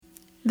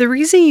The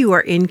reason you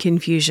are in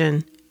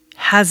confusion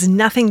has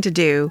nothing to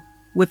do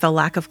with the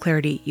lack of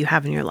clarity you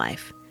have in your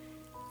life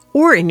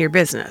or in your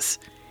business.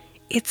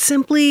 It's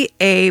simply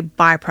a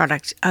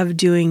byproduct of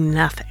doing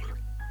nothing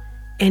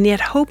and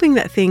yet hoping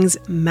that things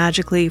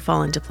magically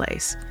fall into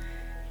place.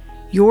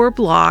 Your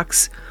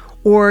blocks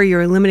or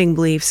your limiting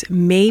beliefs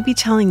may be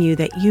telling you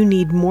that you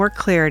need more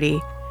clarity,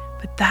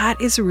 but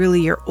that is really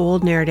your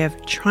old narrative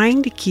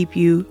trying to keep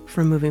you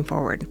from moving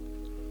forward.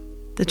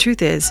 The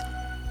truth is,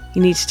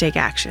 you need to take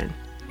action.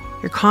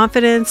 Your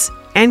confidence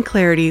and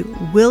clarity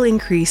will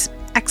increase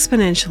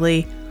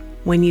exponentially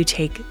when you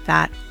take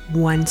that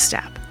one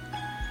step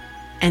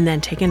and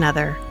then take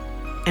another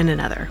and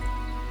another.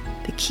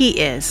 The key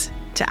is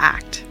to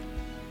act.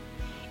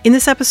 In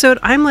this episode,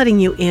 I'm letting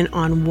you in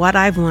on what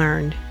I've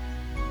learned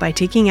by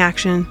taking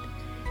action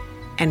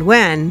and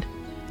when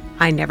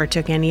I never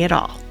took any at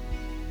all.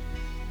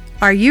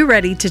 Are you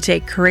ready to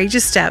take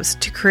courageous steps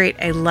to create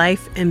a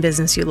life and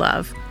business you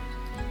love?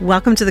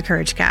 Welcome to the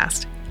Courage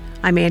Cast.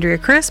 I'm Andrea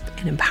Crisp,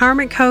 an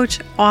empowerment coach,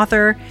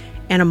 author,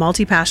 and a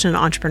multi-passionate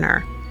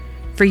entrepreneur.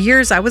 For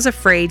years, I was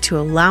afraid to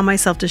allow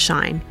myself to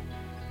shine.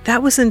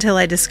 That was until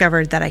I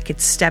discovered that I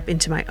could step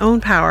into my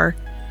own power,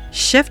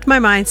 shift my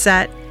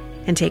mindset,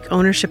 and take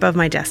ownership of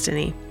my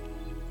destiny.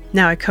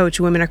 Now I coach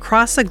women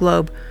across the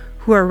globe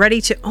who are ready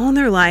to own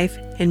their life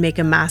and make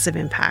a massive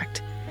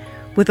impact.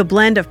 With a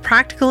blend of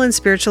practical and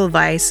spiritual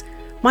advice,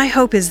 my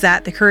hope is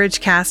that the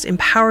Courage Cast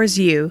empowers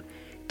you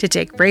to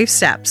take brave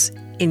steps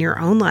in your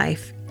own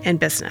life and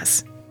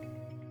business.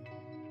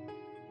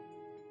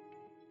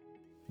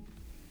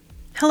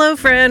 Hello,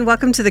 friend.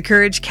 Welcome to the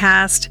Courage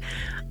Cast.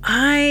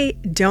 I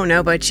don't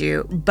know about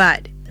you,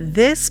 but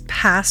this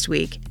past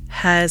week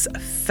has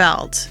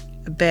felt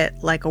a bit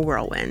like a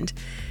whirlwind.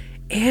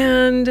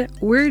 And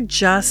we're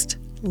just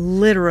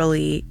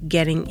literally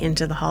getting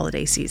into the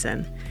holiday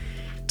season.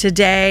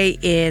 Today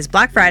is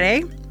Black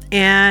Friday,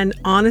 and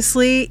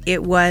honestly,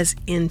 it was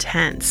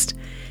intense.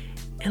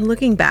 And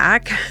looking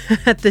back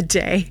at the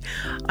day,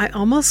 I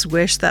almost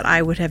wish that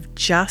I would have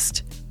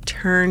just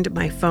turned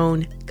my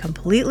phone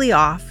completely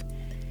off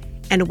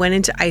and went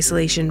into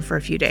isolation for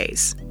a few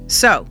days.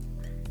 So,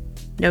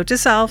 note to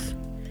self,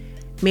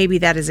 maybe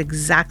that is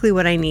exactly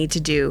what I need to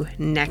do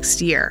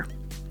next year.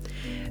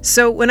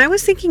 So when I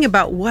was thinking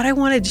about what I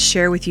wanted to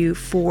share with you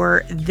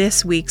for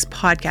this week's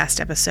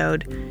podcast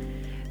episode,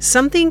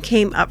 something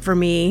came up for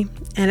me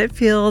and it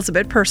feels a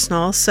bit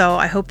personal. So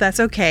I hope that's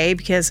okay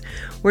because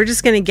we're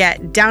just going to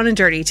get down and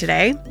dirty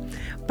today.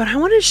 But I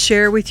want to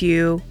share with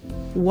you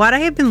what I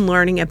have been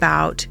learning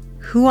about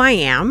who I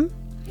am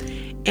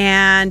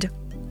and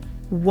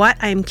what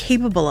I'm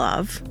capable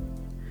of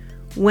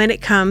when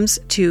it comes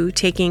to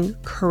taking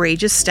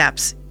courageous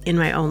steps in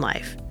my own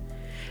life.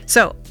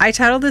 So I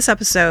titled this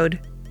episode,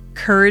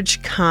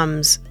 Courage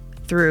Comes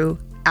Through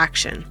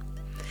Action.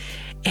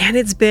 And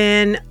it's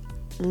been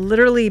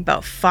literally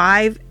about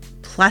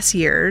 5+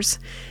 years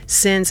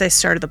since I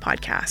started the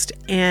podcast.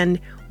 And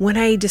when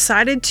I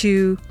decided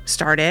to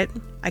start it,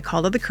 I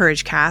called it the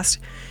Courage Cast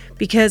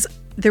because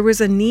there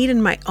was a need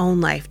in my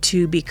own life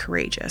to be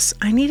courageous.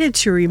 I needed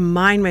to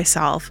remind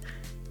myself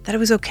that it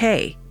was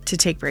okay to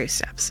take brave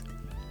steps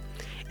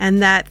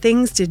and that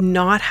things did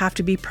not have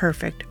to be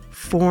perfect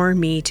for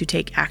me to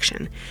take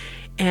action.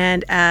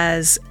 And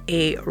as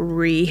a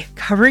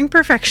recovering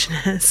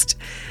perfectionist,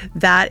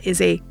 that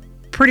is a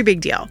pretty big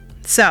deal.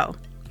 So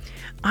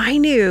I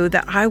knew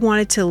that I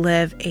wanted to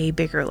live a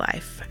bigger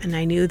life. And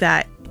I knew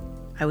that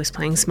I was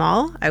playing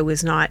small. I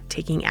was not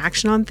taking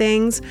action on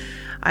things.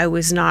 I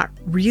was not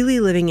really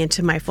living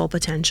into my full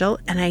potential.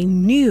 And I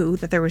knew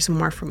that there was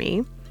more for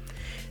me.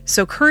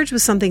 So courage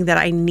was something that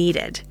I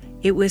needed.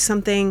 It was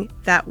something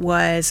that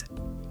was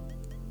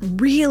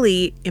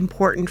really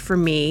important for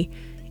me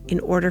in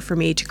order for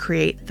me to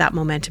create that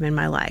momentum in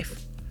my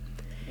life.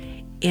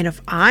 And if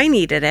I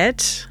needed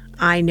it,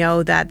 I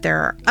know that there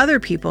are other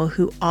people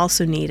who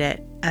also need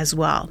it as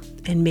well.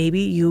 And maybe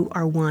you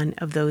are one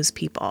of those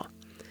people.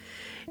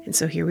 And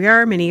so here we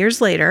are many years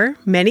later,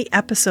 many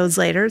episodes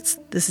later.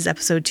 This is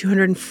episode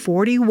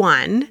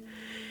 241.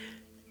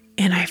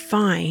 And I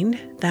find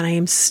that I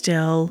am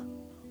still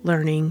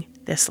learning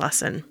this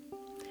lesson.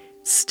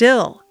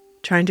 Still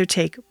trying to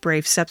take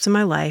brave steps in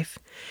my life.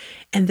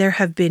 And there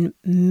have been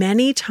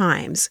many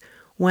times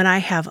when I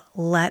have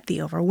let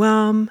the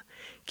overwhelm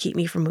keep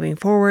me from moving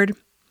forward,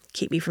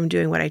 keep me from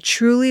doing what I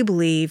truly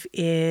believe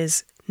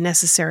is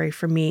necessary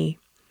for me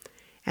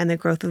and the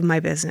growth of my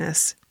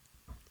business.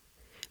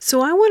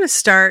 So I want to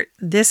start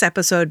this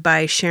episode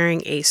by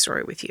sharing a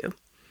story with you.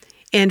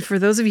 And for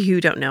those of you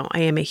who don't know,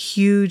 I am a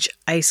huge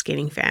ice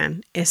skating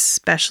fan,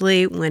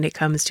 especially when it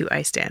comes to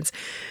ice dance.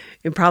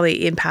 And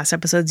probably in past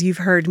episodes, you've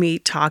heard me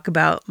talk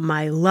about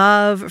my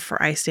love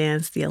for ice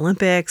dance, the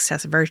Olympics,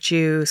 Tessa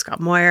Virtue, Scott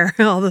Moyer,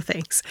 all the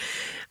things.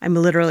 I'm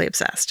literally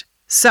obsessed.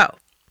 So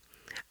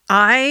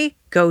I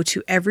go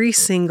to every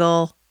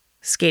single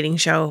skating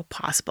show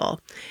possible.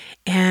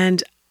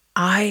 And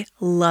I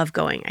love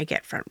going. I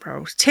get front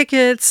row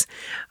tickets.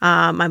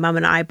 My mom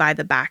and I buy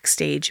the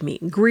backstage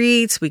meet and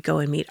greets. We go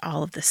and meet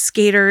all of the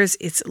skaters.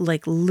 It's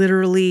like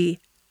literally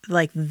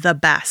like the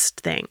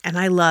best thing. And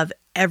I love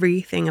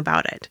everything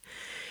about it.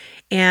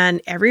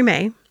 And every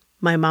May,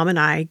 my mom and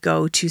I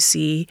go to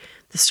see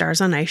the Stars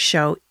on Ice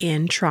show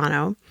in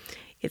Toronto.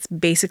 It's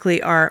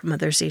basically our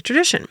Mother's Day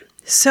tradition.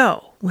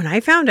 So when I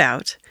found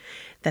out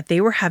that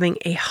they were having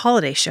a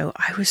holiday show,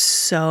 I was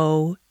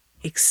so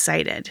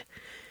excited.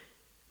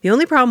 The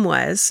only problem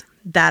was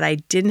that I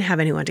didn't have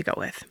anyone to go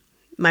with.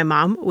 My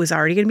mom was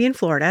already going to be in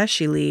Florida.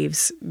 She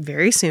leaves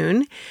very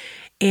soon.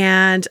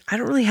 And I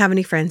don't really have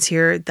any friends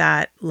here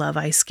that love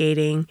ice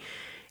skating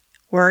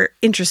or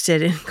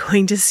interested in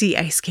going to see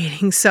ice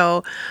skating.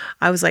 So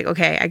I was like,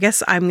 okay, I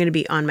guess I'm going to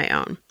be on my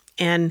own.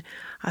 And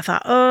I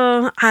thought,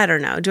 I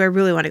don't know. Do I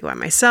really want to go by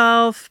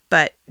myself?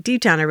 But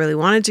deep down, I really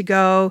wanted to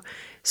go.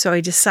 So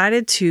I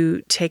decided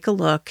to take a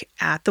look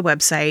at the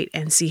website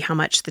and see how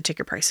much the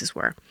ticket prices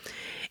were.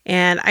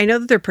 And I know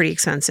that they're pretty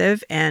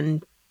expensive,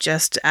 and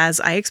just as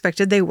I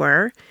expected, they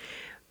were.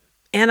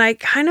 And I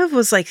kind of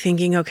was like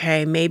thinking,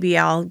 okay, maybe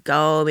I'll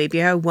go,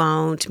 maybe I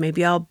won't,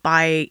 maybe I'll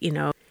buy,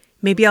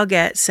 maybe I'll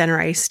get center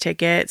ice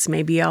tickets,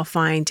 maybe I'll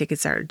find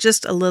tickets that are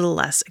just a little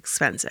less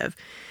expensive.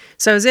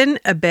 So I was in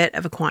a bit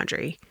of a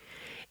quandary,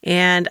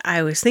 and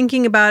I was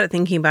thinking about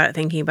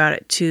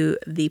it to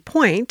the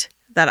point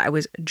that I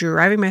was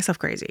driving myself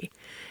crazy.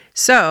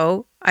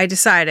 So I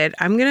decided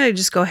I'm going to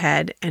just go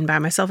ahead and buy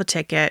myself a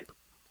ticket,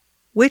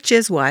 which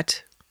is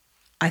what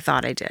I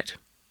thought I did.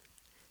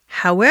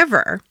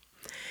 However,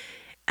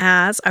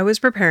 as I was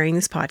preparing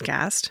this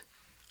podcast,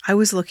 I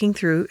was looking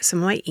through some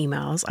of my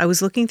emails. I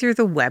was looking through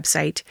the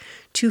website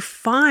to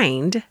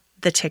find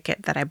the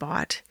ticket that I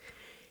bought.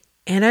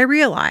 And I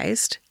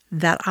realized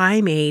that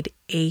I made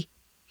a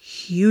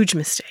huge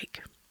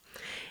mistake.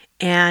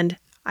 And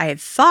I had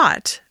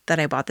thought that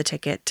I bought the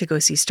ticket to go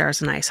see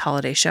Stars on Ice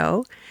holiday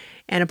show.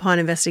 And upon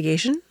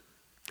investigation,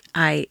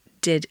 I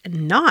did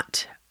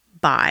not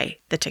buy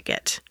the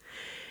ticket.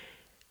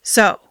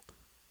 So,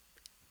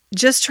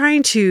 just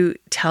trying to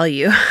tell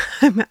you,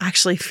 I'm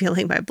actually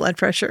feeling my blood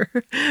pressure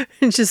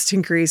just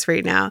increase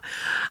right now.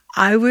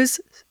 I was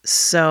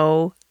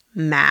so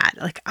mad.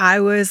 I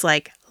was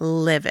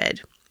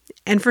livid.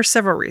 And for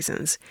several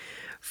reasons.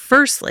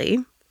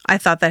 Firstly, I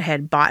thought that I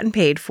had bought and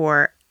paid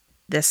for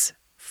this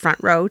front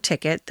row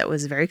ticket that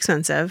was very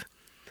expensive.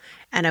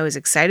 And I was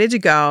excited to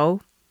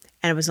go.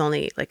 And it was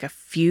only a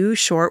few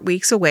short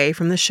weeks away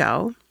from the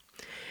show.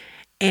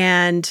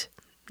 And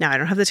now I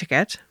don't have the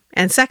ticket.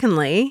 And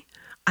secondly,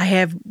 I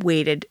had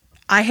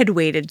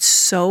waited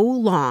so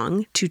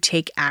long to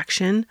take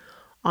action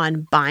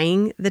on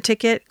buying the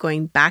ticket,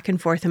 going back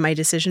and forth in my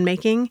decision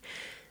making,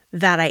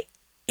 that I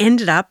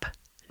ended up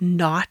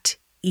not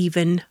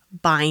even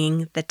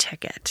buying the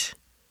ticket,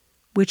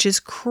 which is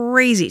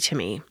crazy to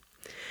me.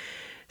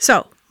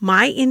 So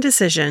my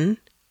indecision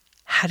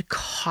had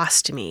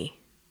cost me.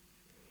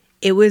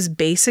 It was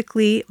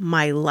basically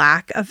my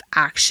lack of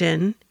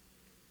action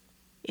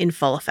in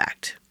full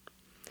effect,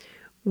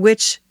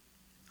 which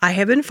I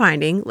have been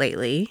finding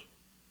lately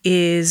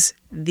is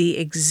the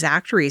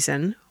exact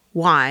reason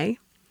why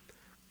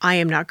I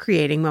am not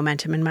creating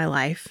momentum in my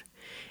life,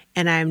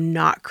 and I am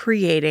not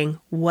creating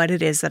what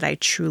it is that I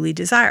truly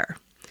desire.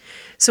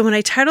 So when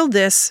I titled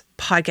this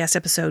podcast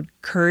episode,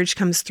 Courage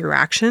Comes Through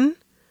Action,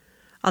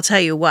 I'll tell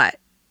you what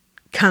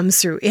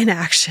comes through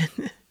inaction.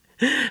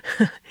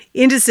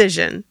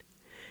 Indecision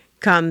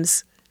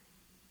comes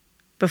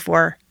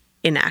before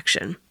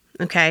inaction.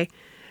 Okay.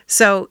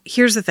 So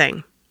here's the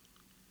thing.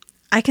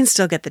 I can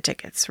still get the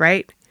tickets,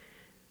 right?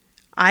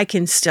 I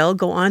can still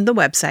go on the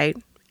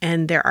website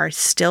and there are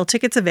still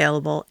tickets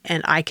available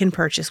and I can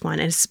purchase one.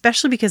 And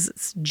especially because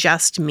it's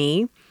just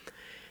me,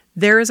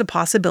 there is a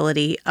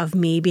possibility of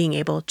me being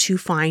able to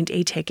find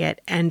a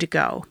ticket and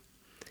go.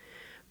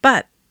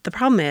 But the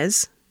problem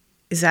is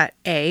that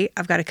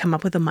I've got to come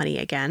up with the money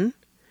again.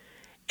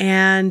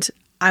 And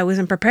I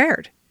wasn't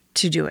prepared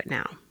to do it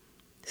now.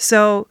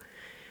 So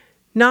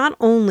not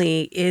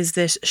only is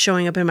this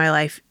showing up in my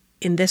life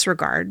in this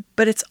regard,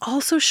 but it's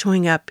also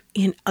showing up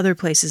in other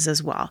places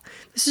as well.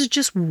 This is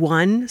just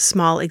one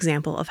small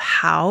example of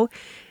how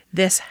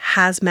this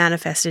has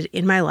manifested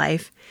in my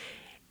life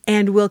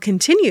and will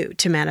continue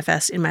to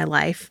manifest in my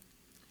life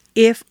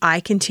if I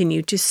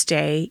continue to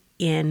stay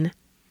in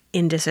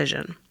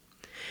indecision.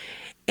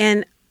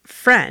 And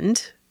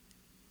friend,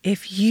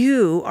 if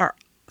you are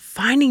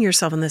finding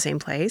yourself in the same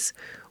place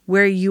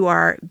where you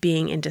are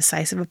being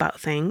indecisive about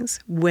things,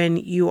 when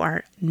you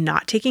are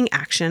not taking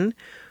action,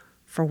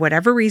 for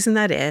whatever reason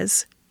that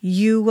is,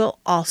 you will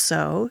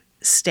also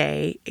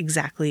stay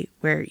exactly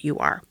where you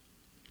are.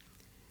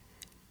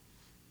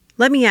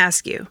 Let me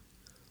ask you,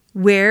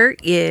 where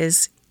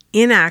is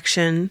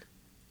inaction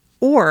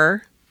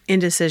or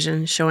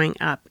indecision showing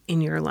up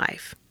in your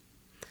life?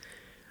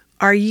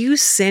 Are you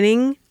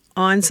sitting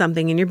on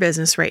something in your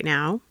business right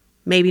now,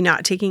 maybe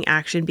not taking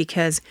action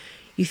because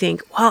you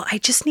think, well, I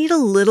just need a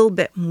little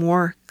bit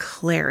more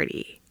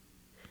clarity?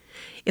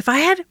 If I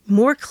had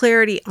more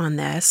clarity on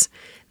this,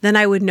 then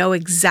I would know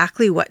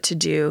exactly what to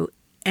do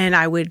and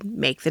I would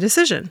make the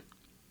decision.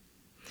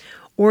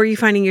 Or are you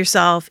finding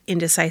yourself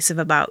indecisive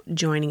about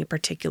joining a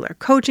particular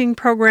coaching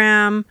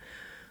program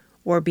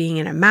or being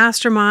in a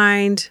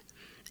mastermind?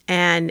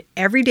 And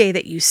every day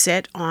that you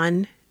sit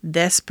on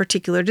this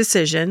particular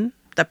decision,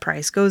 the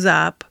price goes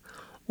up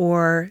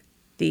or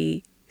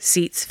the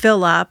seats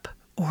fill up,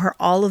 or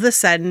all of a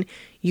sudden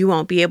you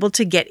won't be able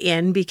to get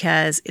in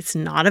because it's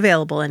not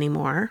available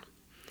anymore?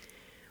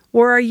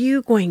 Or are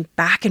you going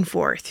back and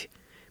forth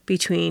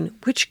between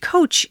which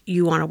coach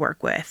you want to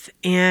work with,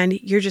 and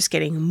you're just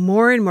getting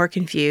more and more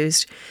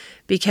confused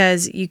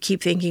because you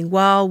keep thinking,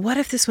 well, what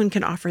if this one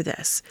can offer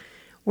this,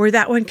 or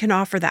that one can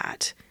offer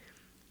that?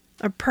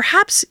 Or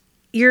perhaps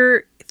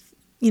you're,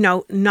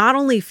 not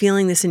only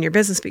feeling this in your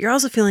business, but you're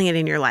also feeling it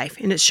in your life,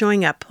 and it's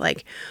showing up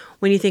like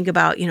when you think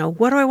about,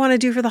 what do I want to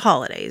do for the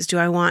holidays? Do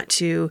I want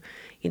to,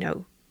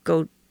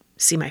 go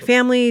see my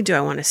family? Do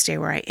I want to stay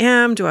where I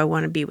am? Do I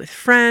want to be with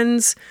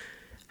friends?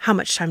 How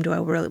much time do I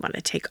really want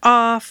to take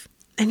off?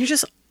 And you're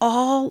just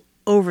all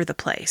over the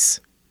place.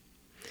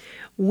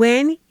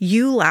 When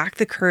you lack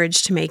the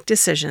courage to make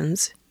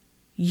decisions,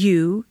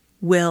 you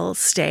will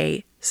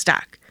stay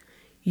stuck.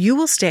 You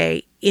will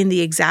stay in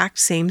the exact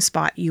same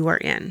spot you are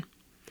in.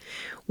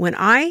 When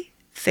I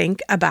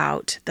think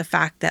about the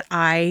fact that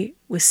I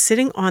was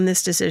sitting on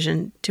this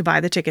decision to buy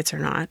the tickets or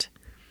not,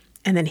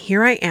 and then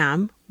here I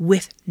am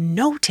with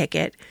no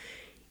ticket,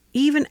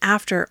 even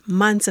after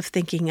months of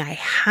thinking I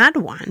had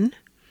one,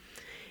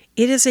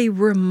 it is a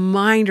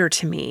reminder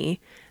to me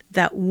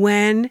that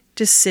when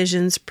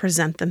decisions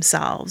present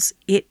themselves,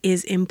 it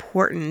is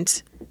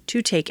important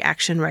to take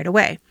action right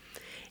away.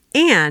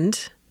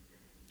 And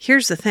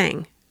here's the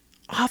thing.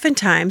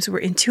 Oftentimes we're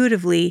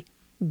intuitively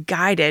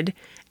guided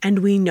and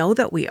we know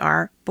that we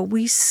are, but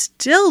we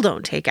still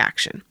don't take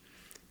action,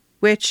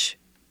 which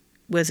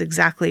was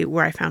exactly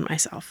where I found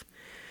myself.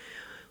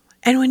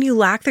 And when you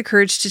lack the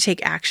courage to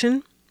take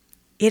action,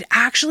 it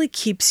actually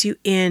keeps you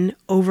in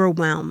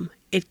overwhelm.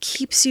 It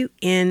keeps you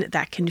in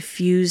that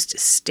confused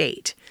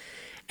state.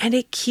 And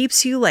it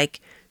keeps you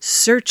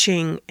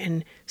searching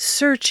and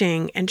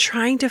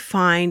trying to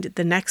find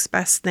the next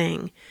best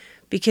thing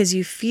because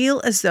you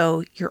feel as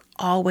though you're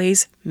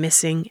always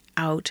missing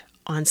out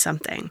on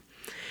something.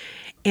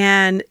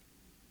 And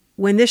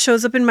when this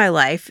shows up in my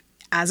life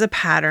as a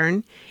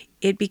pattern,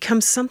 it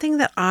becomes something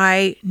that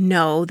I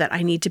know that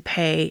I need to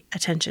pay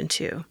attention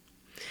to.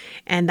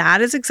 And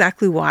that is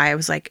exactly why I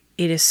was like,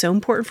 it is so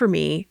important for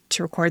me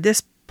to record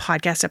this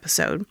podcast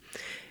episode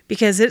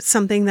because it's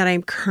something that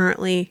I'm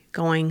currently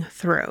going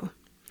through.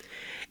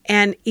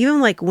 And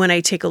even when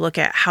I take a look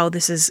at how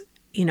this is,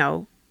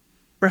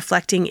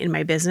 reflecting in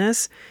my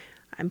business,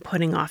 I'm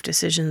putting off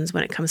decisions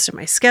when it comes to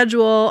my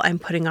schedule. I'm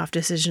putting off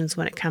decisions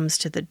when it comes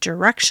to the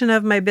direction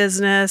of my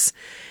business.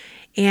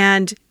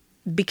 And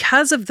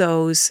because of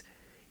those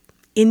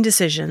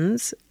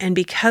indecisions and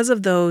because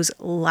of those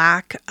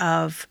lack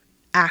of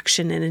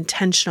action and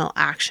intentional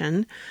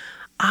action,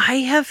 I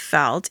have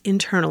felt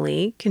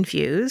internally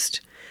confused.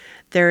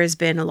 There has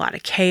been a lot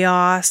of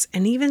chaos.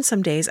 And even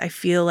some days I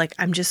feel like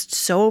I'm just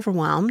so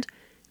overwhelmed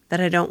that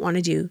I don't want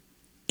to do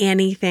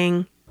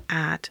anything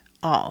at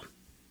all.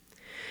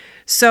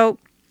 So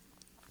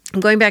I'm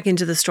going back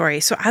into the story.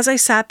 So as I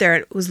sat there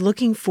and was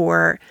looking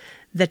for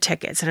the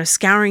tickets and I was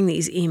scouring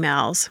these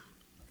emails,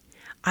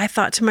 I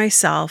thought to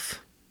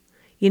myself,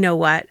 you know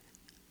what?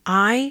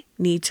 I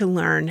need to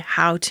learn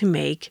how to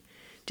make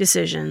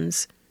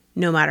decisions,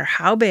 no matter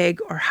how big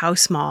or how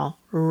small,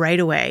 right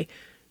away,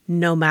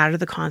 no matter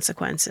the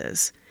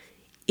consequences.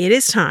 It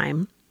is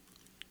time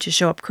to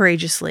show up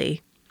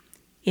courageously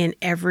in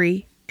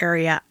every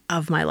area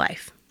of my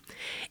life.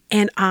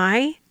 And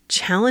I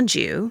challenge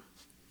you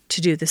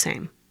to do the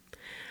same.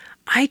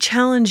 I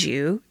challenge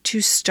you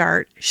to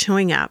start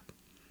showing up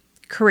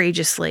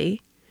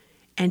courageously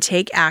and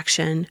take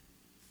action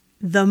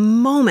the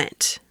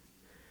moment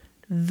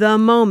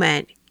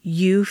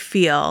you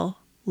feel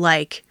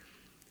like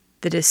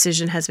the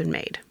decision has been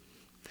made.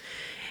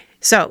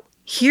 So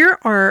here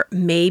are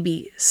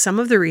maybe some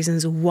of the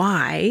reasons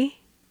why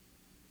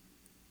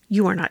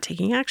you are not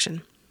taking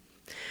action.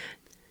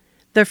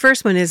 The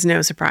first one is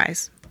no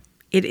surprise.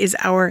 It is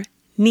our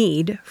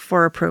need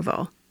for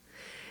approval.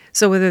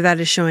 So whether that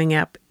is showing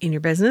up in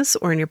your business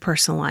or in your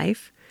personal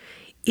life,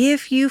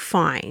 if you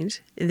find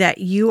that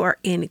you are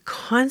in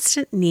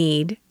constant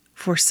need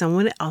for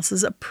someone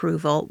else's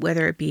approval,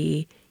 whether it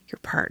be your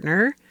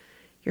partner,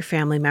 your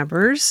family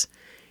members,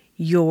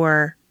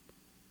 your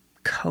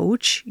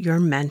coach, your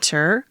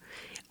mentor,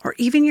 or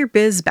even your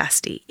biz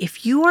bestie,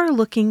 if you are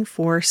looking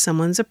for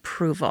someone's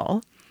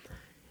approval,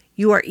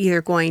 you are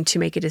either going to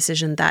make a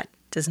decision that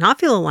does not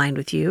feel aligned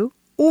with you,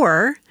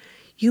 or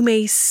you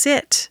may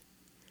sit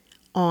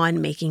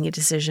on making a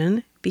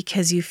decision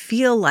because you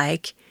feel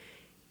like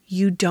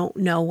you don't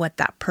know what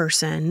that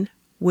person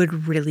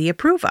would really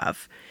approve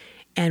of.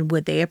 And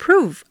would they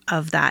approve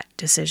of that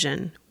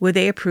decision? Would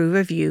they approve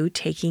of you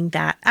taking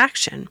that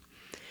action?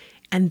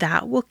 And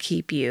that will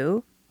keep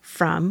you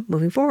from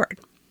moving forward.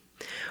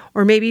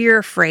 Or maybe you're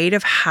afraid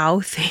of how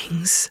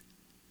things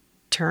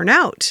turn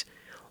out,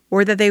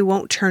 or that they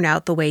won't turn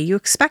out the way you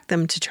expect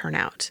them to turn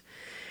out.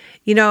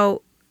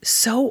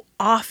 So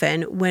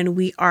often when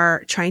we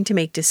are trying to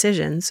make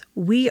decisions,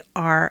 we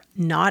are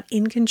not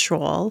in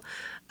control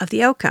of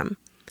the outcome.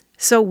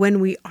 So when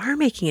we are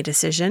making a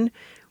decision,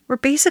 we're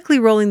basically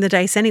rolling the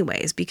dice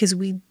anyways, because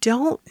we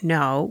don't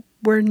know,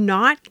 we're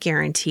not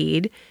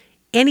guaranteed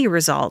any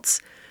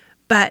results.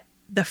 But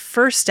the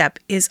first step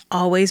is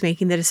always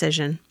making the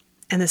decision.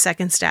 And the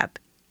second step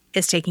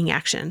is taking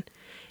action.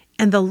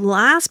 And the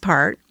last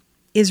part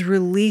is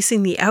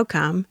releasing the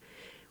outcome,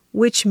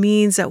 which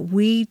means that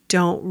we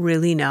don't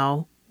really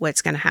know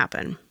what's going to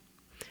happen.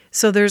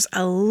 So there's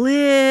a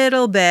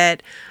little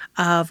bit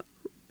of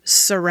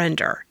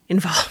surrender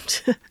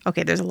involved.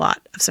 Okay, there's a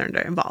lot of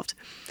surrender involved.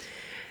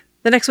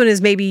 The next one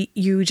is maybe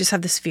you just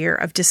have this fear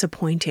of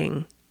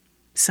disappointing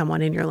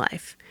someone in your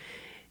life.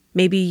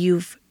 Maybe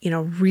you've,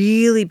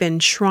 really been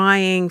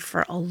trying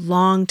for a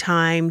long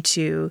time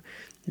to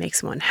make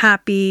someone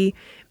happy.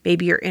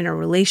 Maybe you're in a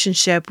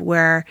relationship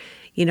where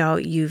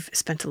you've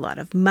spent a lot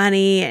of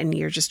money and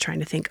you're just trying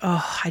to think,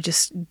 I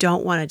just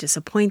don't want to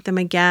disappoint them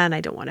again.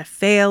 I don't want to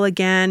fail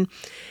again.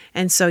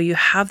 And so you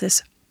have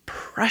this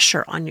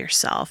pressure on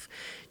yourself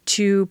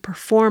to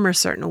perform a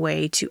certain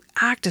way, to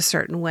act a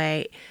certain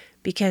way,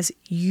 because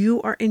you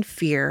are in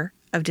fear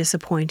of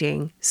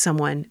disappointing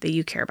someone that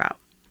you care about.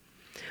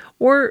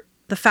 Or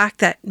the fact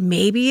that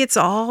maybe it's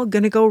all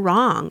going to go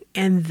wrong.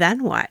 And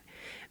then what?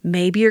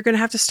 Maybe you're going to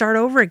have to start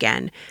over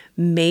again.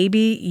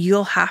 Maybe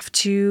you'll have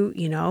to,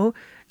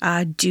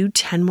 do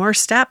 10 more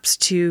steps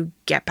to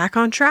get back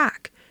on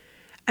track.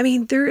 I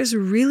mean, there is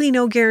really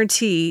no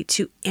guarantee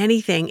to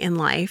anything in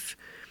life,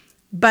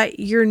 but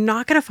you're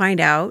not going to find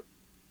out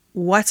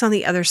what's on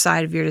the other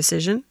side of your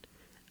decision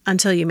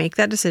until you make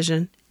that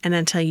decision and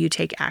until you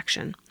take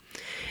action.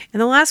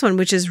 And the last one,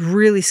 which is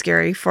really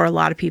scary for a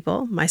lot of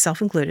people,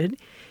 myself included,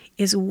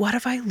 is what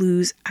if I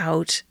lose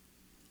out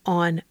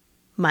on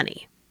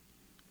money?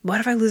 What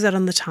if I lose out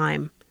on the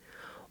time?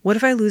 What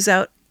if I lose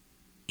out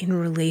in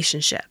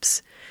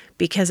relationships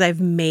because I've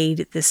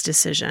made this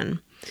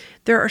decision?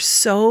 There are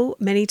so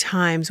many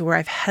times where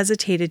I've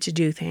hesitated to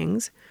do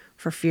things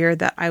for fear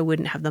that I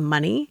wouldn't have the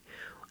money,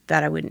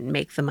 that I wouldn't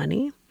make the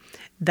money,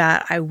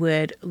 that I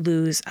would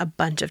lose a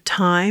bunch of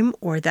time,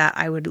 or that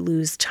I would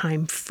lose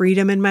time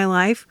freedom in my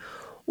life.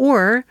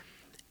 Or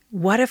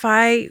what if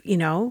I,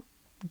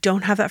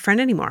 don't have that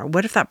friend anymore?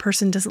 What if that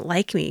person doesn't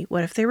like me?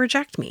 What if they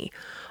reject me?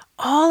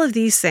 All of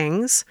these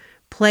things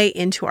play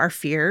into our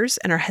fears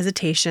and our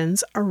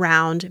hesitations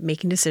around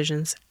making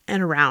decisions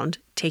and around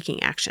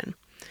taking action.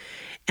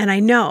 And I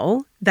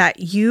know that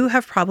you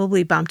have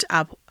probably bumped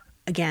up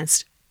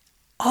against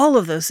all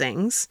of those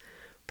things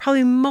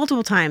probably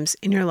multiple times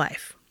in your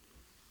life.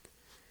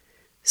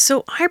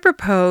 So I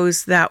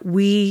propose that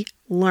we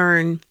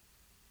learn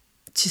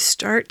to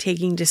start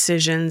taking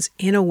decisions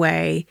in a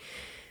way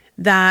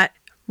that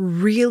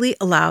really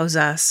allows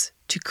us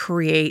to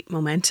create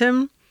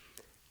momentum,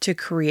 to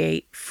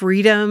create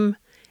freedom,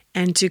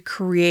 and to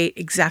create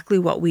exactly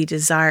what we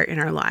desire in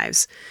our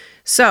lives.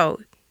 So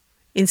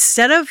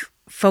instead of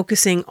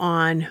focusing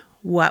on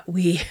what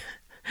we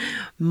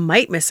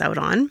might miss out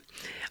on,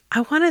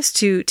 I want us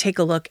to take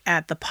a look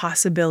at the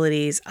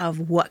possibilities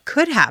of what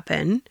could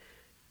happen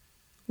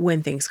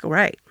when things go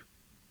right.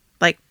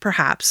 Like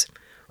perhaps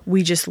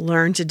we just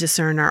learn to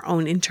discern our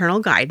own internal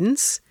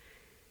guidance,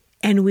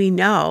 and we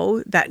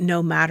know that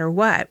no matter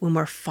what, when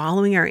we're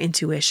following our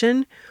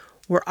intuition,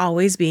 we're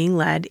always being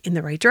led in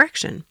the right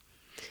direction.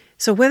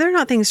 So whether or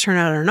not things turn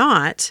out or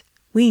not,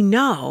 we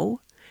know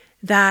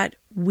that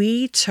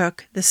we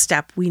took the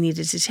step we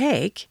needed to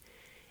take,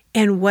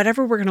 and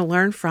whatever we're going to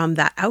learn from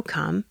that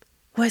outcome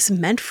was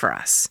meant for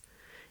us.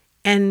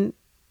 And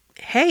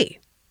hey,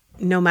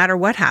 no matter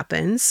what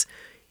happens,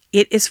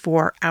 it is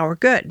for our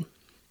good.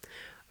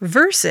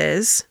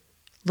 Versus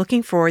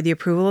looking for the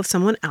approval of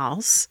someone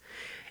else,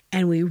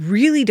 and we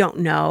really don't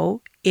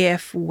know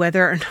if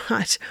whether or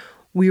not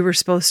we were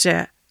supposed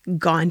to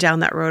gone down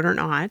that road or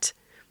not,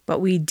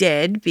 but we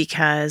did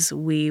because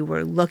we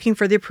were looking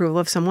for the approval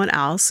of someone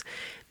else.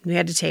 We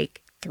had to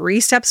take 3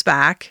 steps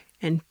back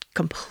and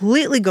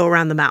completely go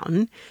around the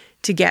mountain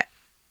to get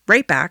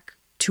right back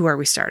to where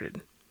we started.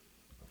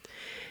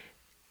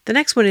 The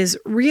next one is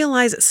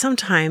realize that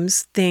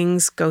sometimes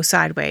things go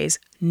sideways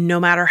no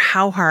matter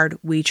how hard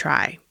we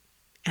try.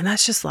 And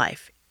that's just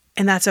life.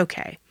 And that's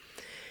okay.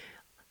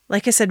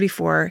 Like I said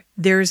before,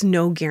 there's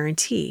no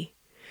guarantee.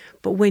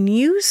 But when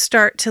you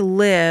start to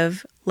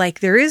live like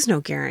there is no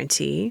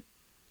guarantee,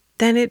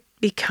 then it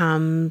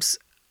becomes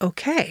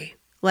okay.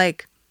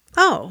 Like,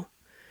 oh,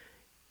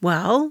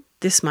 well,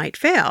 this might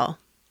fail.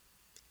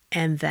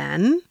 And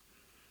then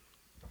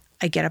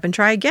I get up and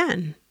try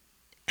again.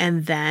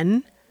 And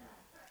then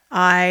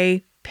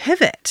I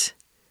pivot.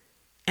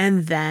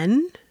 And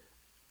then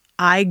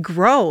I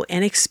grow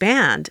and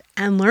expand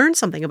and learn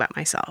something about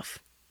myself.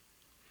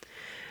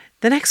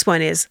 The next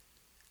one is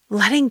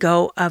letting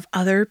go of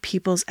other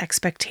people's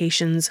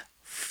expectations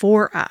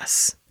for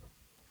us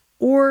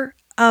or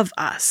of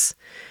us.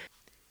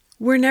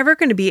 We're never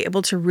going to be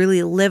able to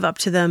really live up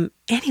to them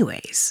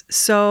anyways.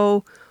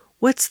 So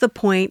what's the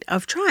point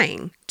of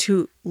trying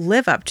to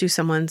live up to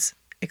someone's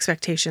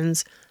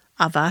expectations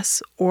of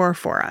us or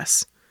for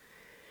us?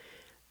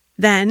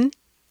 Then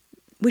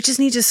we just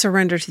need to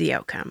surrender to the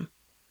outcome.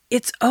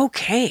 It's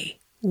okay.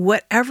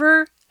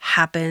 Whatever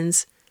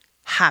happens,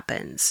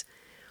 happens.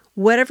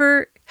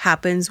 Whatever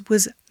happens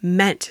was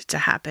meant to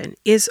happen,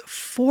 is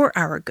for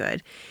our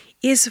good,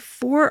 is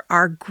for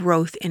our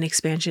growth and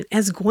expansion,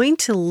 is going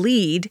to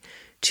lead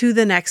to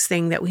the next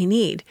thing that we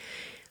need.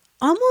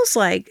 Almost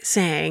like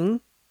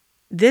saying,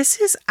 this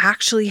is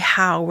actually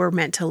how we're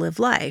meant to live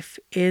life,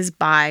 is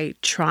by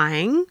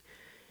trying,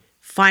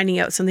 finding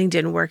out something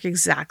didn't work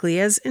exactly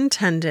as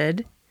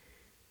intended,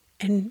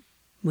 and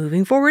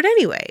moving forward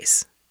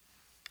anyways.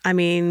 I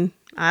mean,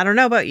 I don't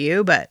know about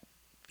you, but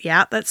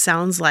yeah, that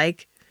sounds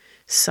like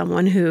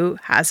someone who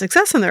has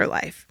success in their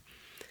life.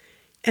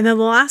 And then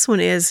the last one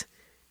is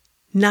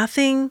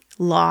nothing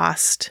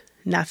lost,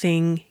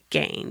 nothing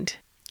gained.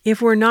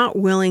 If we're not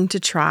willing to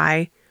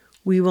try,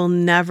 we will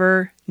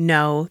never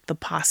know the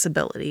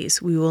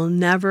possibilities. We will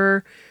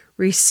never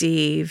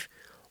receive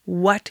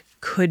what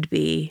could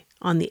be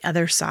on the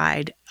other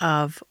side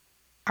of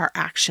our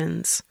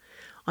actions,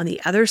 on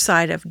the other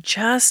side of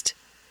just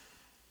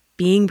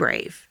being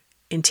brave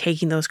and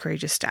taking those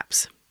courageous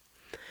steps.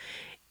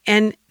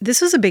 And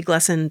this was a big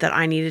lesson that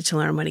I needed to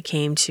learn when it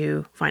came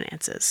to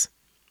finances.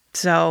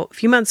 So a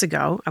few months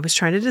ago, I was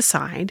trying to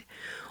decide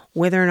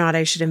whether or not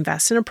I should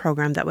invest in a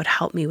program that would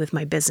help me with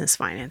my business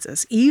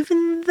finances,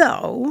 even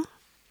though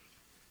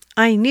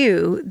I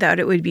knew that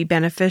it would be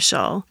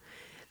beneficial.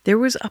 There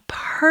was a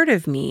part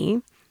of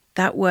me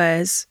that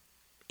was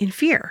in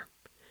fear.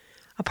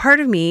 A part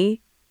of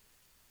me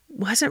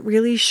wasn't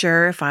really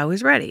sure if I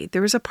was ready.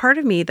 There was a part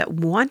of me that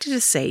wanted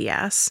to say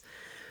yes,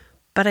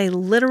 but I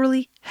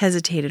literally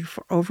hesitated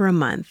for over a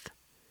month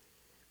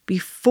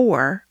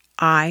before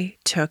I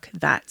took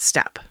that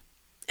step.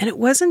 And it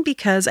wasn't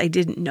because I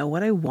didn't know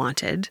what I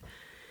wanted,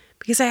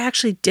 because I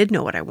actually did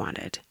know what I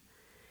wanted.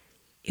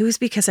 It was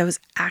because I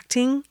was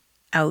acting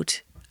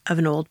out of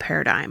an old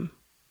paradigm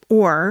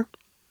or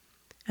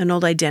an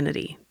old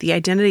identity, the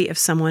identity of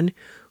someone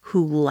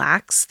who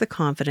lacks the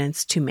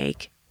confidence to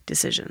make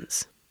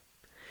decisions.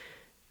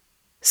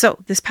 So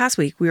this past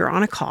week, we were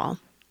on a call,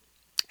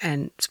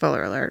 and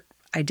spoiler alert,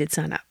 I did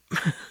sign up.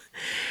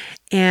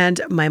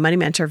 And my money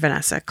mentor,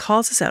 Vanessa,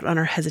 calls us out on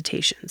our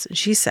hesitations. And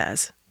she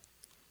says,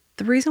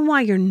 the reason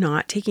why you're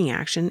not taking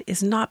action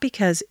is not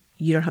because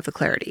you don't have the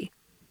clarity.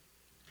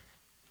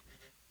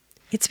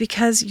 It's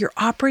because you're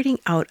operating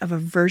out of a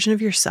version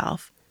of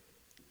yourself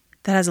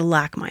that has a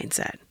lack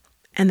mindset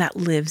and that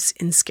lives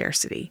in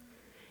scarcity.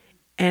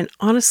 And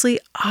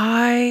honestly,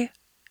 I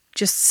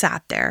just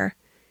sat there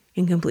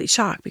in complete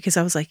shock because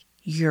I was like,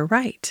 you're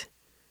right.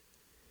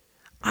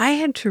 I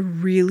had to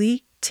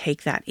really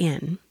take that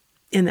in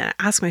and then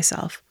ask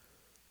myself,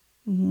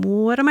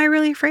 what am I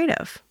really afraid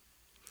of?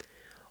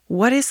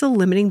 What is the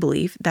limiting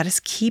belief that is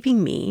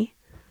keeping me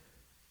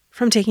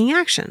from taking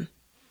action?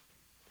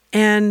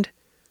 And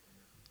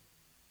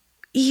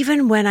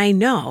even when I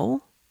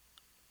know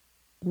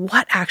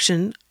what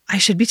action I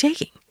should be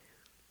taking.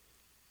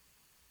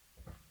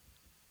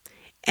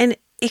 And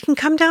it can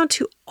come down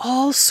to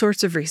all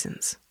sorts of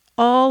reasons,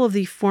 all of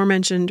the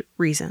aforementioned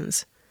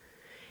reasons.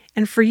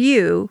 And for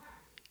you,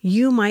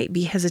 you might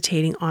be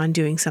hesitating on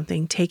doing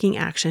something, taking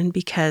action,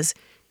 because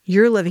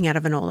you're living out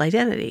of an old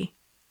identity.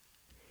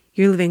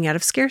 You're living out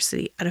of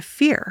scarcity, out of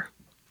fear.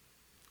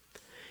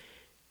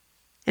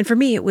 And for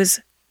me, it was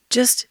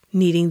just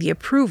needing the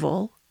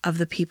approval of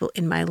the people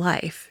in my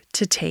life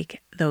to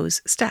take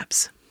those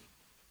steps.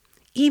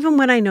 Even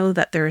when I know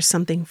that there is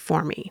something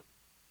for me,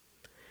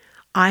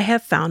 I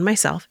have found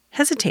myself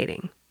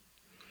hesitating.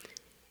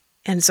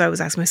 And so I was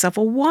asking myself,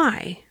 well,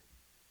 why?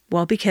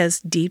 Well,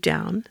 because deep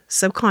down,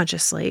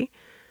 subconsciously,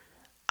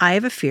 I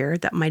have a fear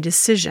that my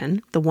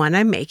decision, the one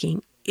I'm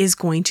making, is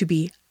going to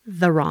be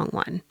the wrong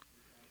one.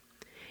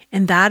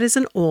 And that is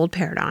an old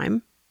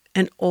paradigm,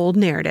 an old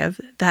narrative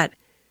that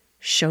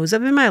shows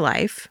up in my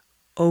life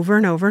over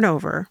and over and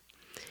over.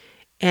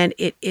 And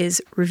it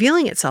is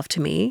revealing itself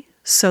to me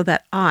so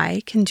that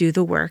I can do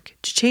the work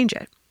to change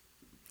it.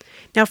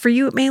 Now, for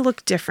you, it may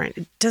look different.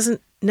 It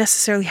doesn't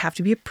necessarily have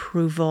to be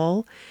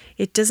approval.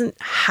 It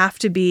doesn't have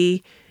to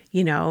be,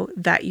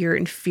 that you're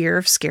in fear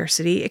of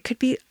scarcity. It could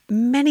be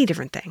many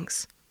different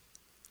things.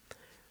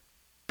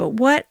 But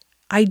what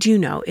I do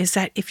know is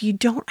that if you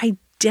don't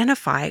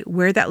identify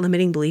where that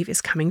limiting belief is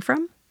coming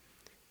from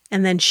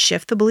and then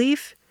shift the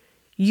belief,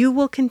 you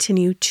will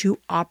continue to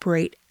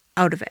operate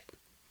out of it.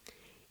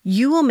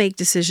 You will make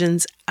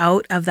decisions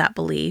out of that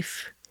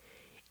belief,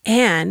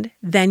 and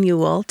then you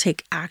will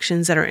take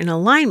actions that are in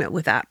alignment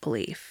with that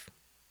belief.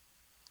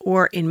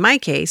 Or in my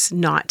case,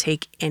 not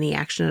take any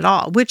action at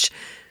all, which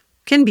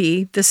can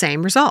be the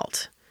same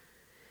result.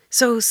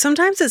 So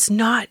sometimes it's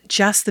not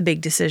just the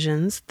big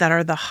decisions that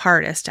are the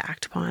hardest to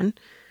act upon.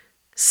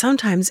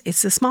 Sometimes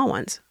it's the small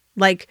ones,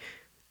 like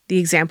the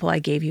example I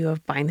gave you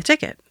of buying the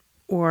ticket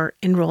or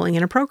enrolling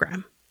in a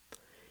program.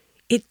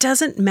 It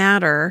doesn't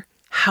matter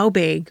how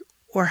big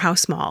or how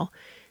small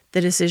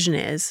the decision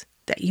is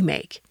that you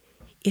make.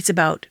 It's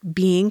about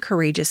being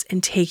courageous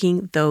and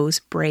taking those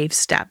brave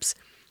steps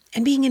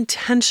and being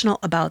intentional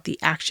about the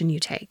action you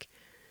take.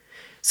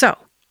 So,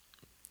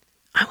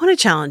 I want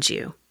to challenge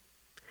you.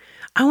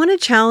 I want to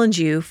challenge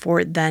you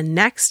for the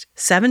next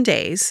 7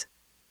 days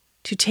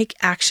to take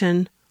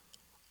action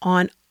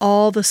on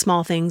all the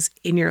small things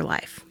in your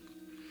life.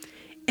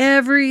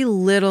 Every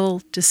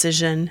little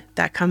decision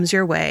that comes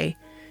your way,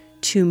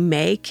 to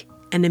make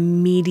an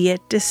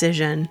immediate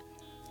decision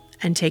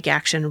and take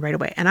action right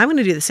away. And I'm going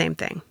to do the same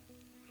thing.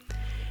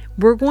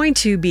 We're going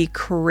to be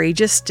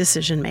courageous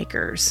decision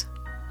makers.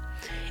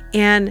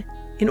 And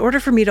in order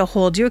for me to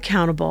hold you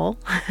accountable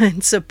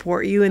and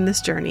support you in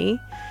this journey,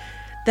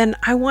 then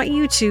I want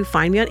you to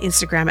find me on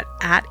Instagram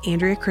at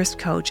Andrea Crisp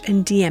Coach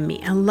and DM me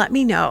and let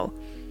me know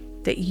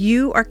that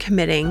you are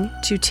committing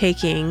to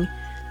taking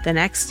the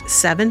next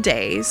 7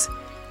 days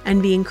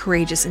and being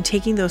courageous and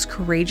taking those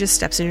courageous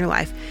steps in your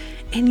life.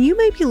 And you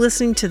may be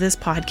listening to this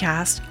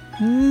podcast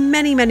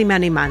many, many,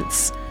 many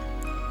months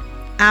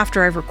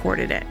after I've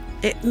recorded it.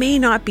 It may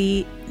not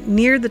be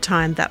near the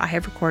time that I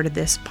have recorded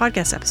this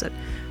podcast episode,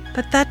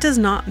 but that does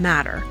not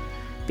matter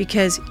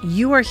because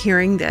you are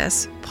hearing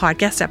this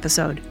podcast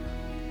episode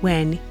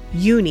when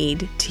you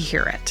need to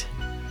hear it.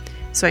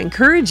 So I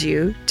encourage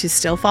you to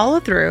still follow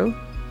through,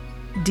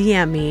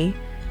 DM me,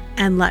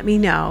 and let me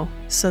know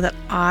so that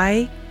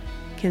I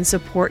can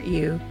support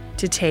you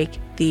to take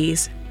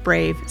these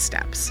brave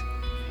steps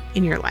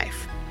in your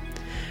life.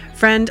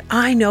 Friend,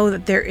 I know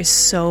that there is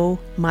so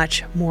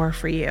much more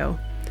for you.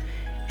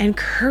 And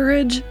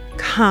courage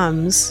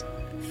comes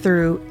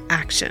through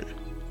action.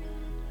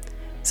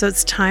 So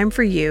it's time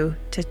for you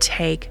to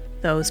take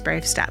those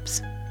brave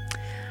steps.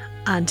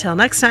 Until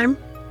next time,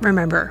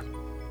 remember,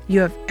 you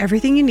have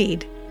everything you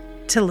need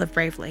to live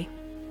bravely.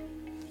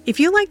 If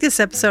you like this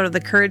episode of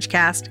the Courage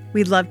Cast,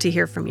 we'd love to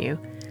hear from you.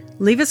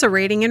 Leave us a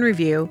rating and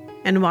review,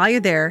 and while you're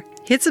there,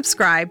 hit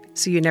subscribe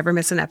so you never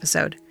miss an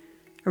episode.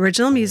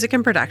 Original music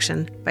and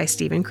production by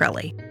Stephen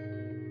Crowley.